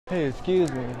Hey, excuse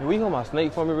me. Can we hold my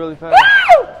snake for me really fast?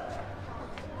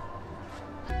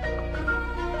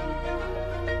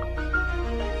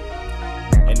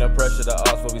 Ain't no pressure to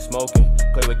us what we smoking.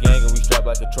 Play with gang and we strap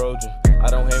like a Trojan. I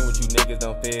don't hang with you niggas,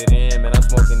 don't fit in. Man, I'm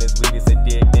smoking this weed, it's a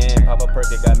dick in. Pop a perk,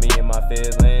 it got me in my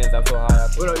feelings. I'm so high.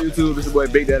 What up, YouTube? It's your boy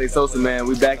Pt.32, man.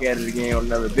 We back at it again on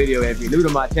another video. If you're new to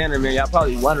my channel, man, y'all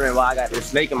probably wondering why I got this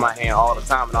snake in my hand all the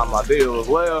time in all my videos.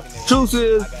 Well, truth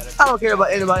is, I don't care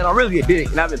about anybody. I'm really a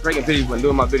dick, and I've been pranking people when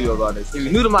doing my videos all this. If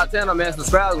you're new to my channel, man,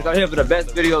 subscribe because I'm here for the best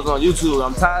videos on YouTube.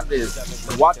 I'm tired of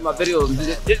this. Watching my videos,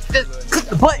 just click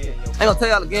the button. I ain't gonna tell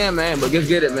y'all again, man, but just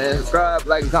get it, man. Subscribe,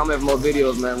 like, and comment for more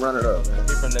videos, man. Run it up.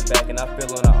 Hit from the back and I feel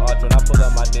on the arch. When I pull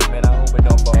out my dick, man, I hope it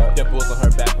don't fall. Dimples on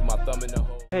her back with my thumb in the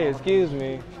hole. Hey, excuse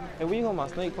me. Hey, will you hold my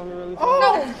snake for me really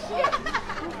fast?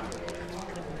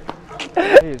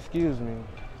 Hey, excuse me.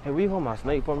 Hey, will you hold my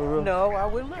snake for me real fast? No, I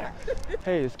will not.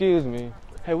 Hey, excuse me.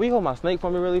 Hey, will you hold my snake for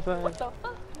me really fast? What the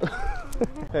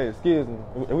fuck? Hey, excuse me.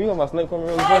 Will you hold my snake for me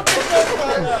really fast? Get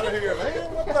out of here,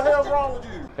 man. What the hell's wrong with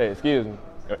you? Hey, excuse me.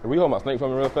 Will you hold my snake for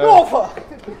me real fast? Oh, fuck.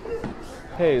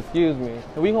 Hey, excuse me.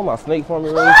 Will you hold my snake for me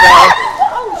really fast?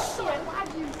 Oh shit, why'd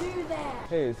you do that?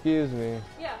 Hey, excuse me.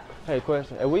 Yeah. Hey,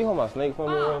 question. Hey, will you hold my snake for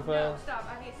me real fast? No, stop.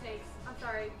 I hate snakes. I'm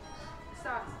sorry.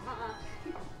 Stop.